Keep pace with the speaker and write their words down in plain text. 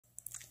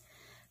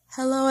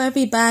Hello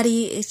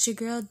everybody, it's your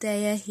girl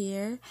Daya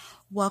here.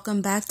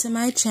 Welcome back to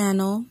my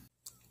channel.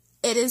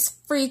 It is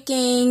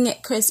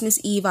freaking Christmas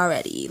Eve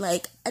already.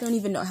 Like, I don't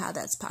even know how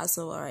that's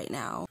possible right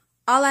now.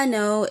 All I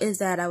know is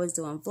that I was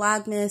doing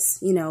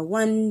Vlogmas, you know,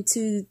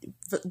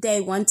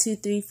 day 1, 2,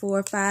 3,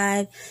 4,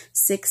 5,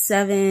 6,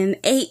 7,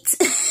 8.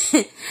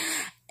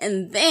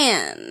 And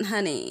then,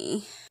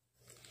 honey.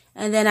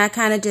 And then I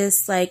kind of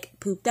just like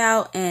pooped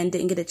out and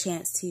didn't get a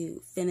chance to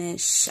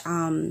finish,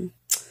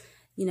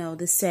 you know,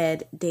 the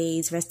said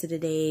rest of the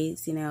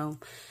days, you know.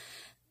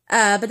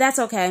 But that's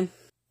okay.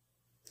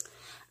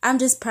 I'm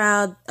just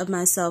proud of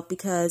myself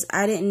because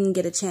I didn't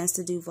get a chance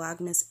to do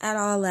Vlogmas at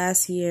all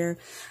last year.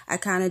 I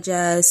kind of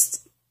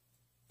just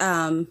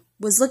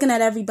was looking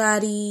at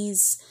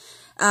everybody's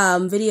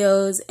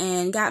videos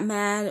and got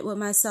mad with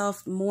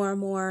myself more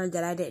and more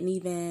that I didn't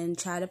even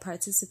try to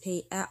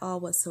participate at all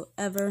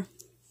whatsoever.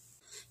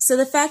 So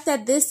the fact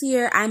that this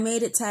year I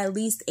made it to at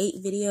least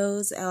 8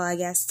 videos, oh, I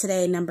guess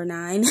today number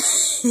 9,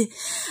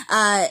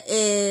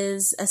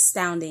 is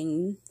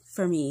astounding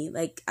for me.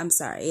 Like, I'm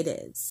sorry, it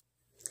is.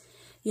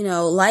 You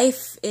know,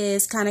 life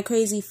is kind of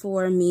crazy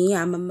for me.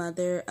 I'm a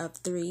mother of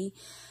 3,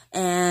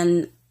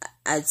 and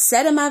I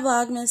said in my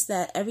Vlogmas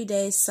that every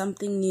day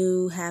something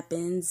new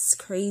happens,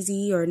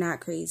 crazy or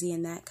not crazy,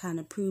 and that kind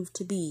of proved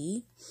to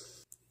be.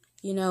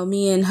 You know,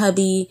 me and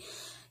hubby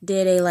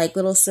did a like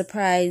little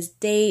surprise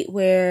date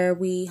where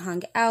we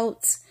hung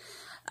out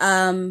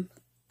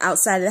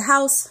outside of the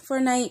house for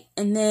a night,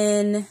 and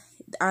then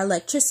our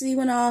electricity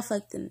went off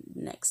like the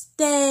next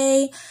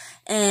day,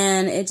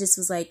 and it just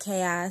was like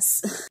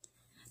chaos.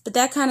 But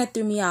that kind of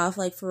threw me off,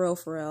 like for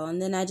real.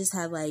 And then I just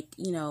had like,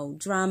 you know,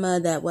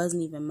 drama that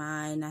wasn't even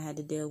mine I had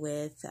to deal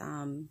with,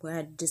 where I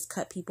had to just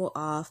cut people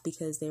off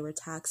because they were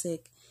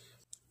toxic.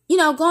 You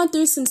know, going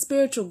through some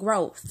spiritual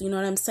growth, you know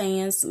what I'm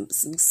saying?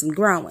 Some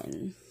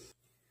growing.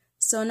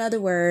 So in other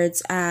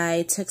words,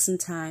 I took some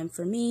time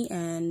for me,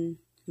 and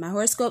my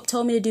horoscope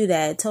told me to do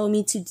that. It told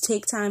me to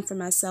take time for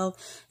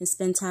myself and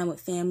spend time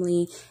with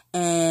family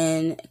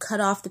and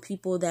cut off the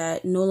people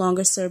that no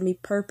longer serve me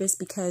purpose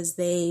because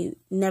they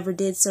never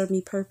did serve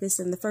me purpose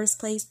in the first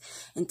place,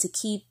 and to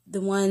keep the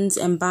ones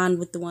and bond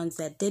with the ones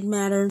that did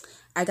matter.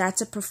 I got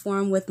to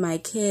perform with my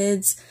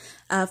kids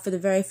for the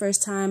very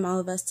first time. All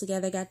of us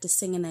together got to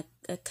sing in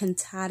a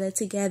cantata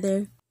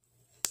together.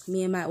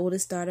 Me and my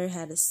oldest daughter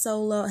had a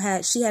solo.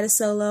 She had a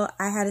solo.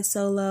 I had a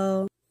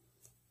solo.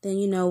 Then,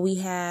 you know, we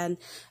had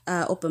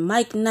open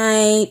mic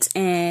night,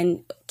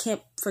 and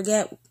can't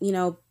forget, you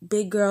know,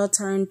 big girl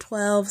turned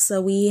 12, so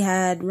we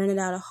had rented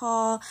out a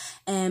hall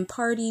and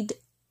partied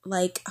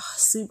like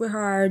super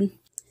hard.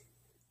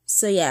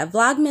 So yeah,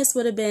 Vlogmas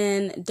would have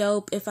been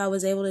dope if I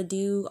was able to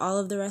do all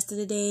of the rest of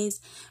the days,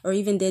 or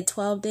even did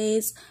 12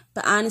 days.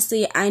 But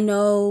honestly, I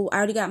know I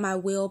already got my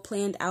wheel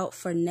planned out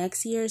for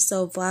next year,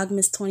 so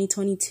Vlogmas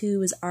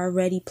 2022 is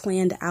already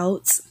planned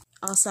out.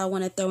 Also, I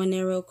want to throw in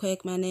there real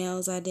quick, my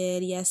nails I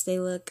did. Yes, they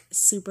look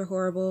super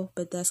horrible,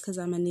 but that's because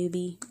I'm a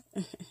newbie.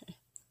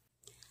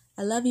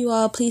 I love you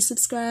all. Please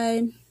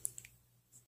subscribe.